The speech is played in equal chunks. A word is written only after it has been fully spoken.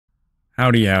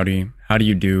Howdy, howdy. How do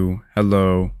you do?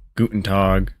 Hello, guten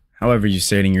tag, however you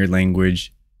say it in your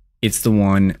language. It's the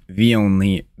one, the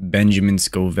only, Benjamin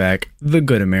Scovach, the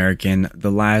good American, the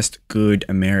last good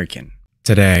American.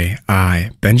 Today,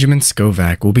 I, Benjamin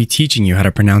Scovach, will be teaching you how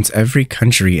to pronounce every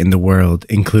country in the world,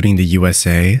 including the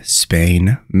USA,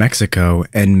 Spain, Mexico,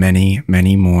 and many,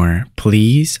 many more.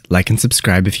 Please like and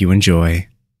subscribe if you enjoy.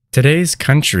 Today's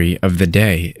country of the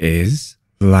day is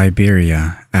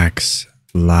Liberia X.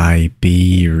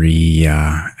 Liberia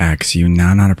X. You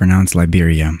now know how to pronounce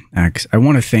Liberia X. I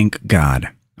want to thank God.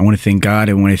 I want to thank God.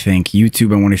 I want to thank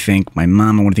YouTube. I want to thank my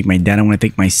mom. I want to thank my dad. I want to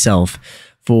thank myself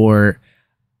for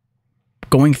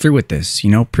going through with this,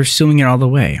 pursuing it all the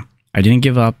way. I didn't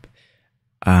give up,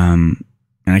 and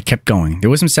I kept going. There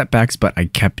was some setbacks, but I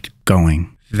kept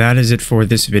going. That is it for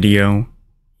this video.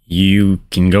 You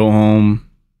can go home.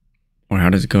 Or how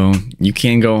does it go? You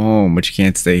can go home, but you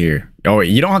can't stay here. Oh, wait,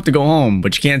 you don't have to go home,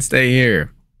 but you can't stay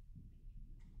here.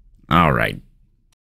 All right.